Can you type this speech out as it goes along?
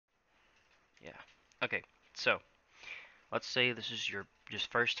Yeah. Okay, so let's say this is your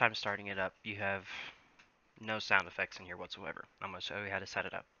just first time starting it up. You have no sound effects in here whatsoever. I'm going to show you how to set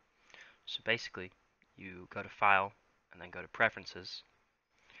it up. So basically, you go to File, and then go to Preferences,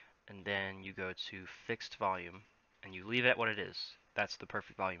 and then you go to Fixed Volume, and you leave it what it is. That's the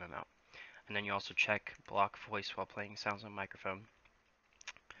perfect volume amount. And then you also check Block Voice while playing sounds on microphone.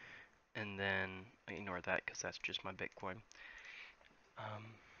 And then ignore that because that's just my Bitcoin.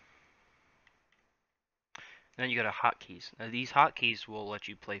 Then you go to Hotkeys. Now these hotkeys will let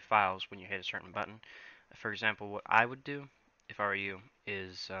you play files when you hit a certain button. For example, what I would do if I were you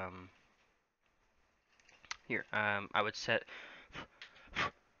is I would set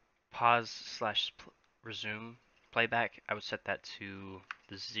pause/resume playback. I would set that to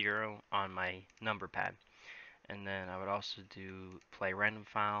the 0 on my number pad. And then I would also do play random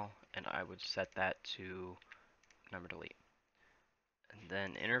file, and I would set that to number delete. And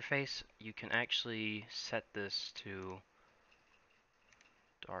then interface, you can actually set this to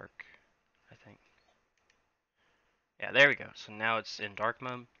dark, I think. Yeah, there we go. So now it's in dark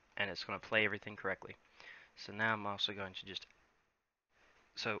mode, and it's going to play everything correctly. So now I'm also going to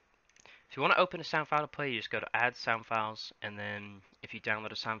so if you want to open a sound file to play, you just go to Add Sound Files, and then if you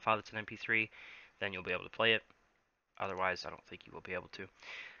download a sound file that's an MP3, then you'll be able to play it. Otherwise, I don't think you will be able to.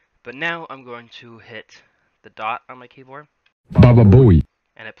 But now I'm going to hit the dot on my keyboard, Baba Bowie.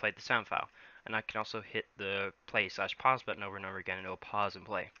 and it played the sound file. And I can also hit the play/pause button over and over again, and it'll pause and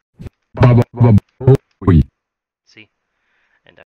play. Baba Bowie. See?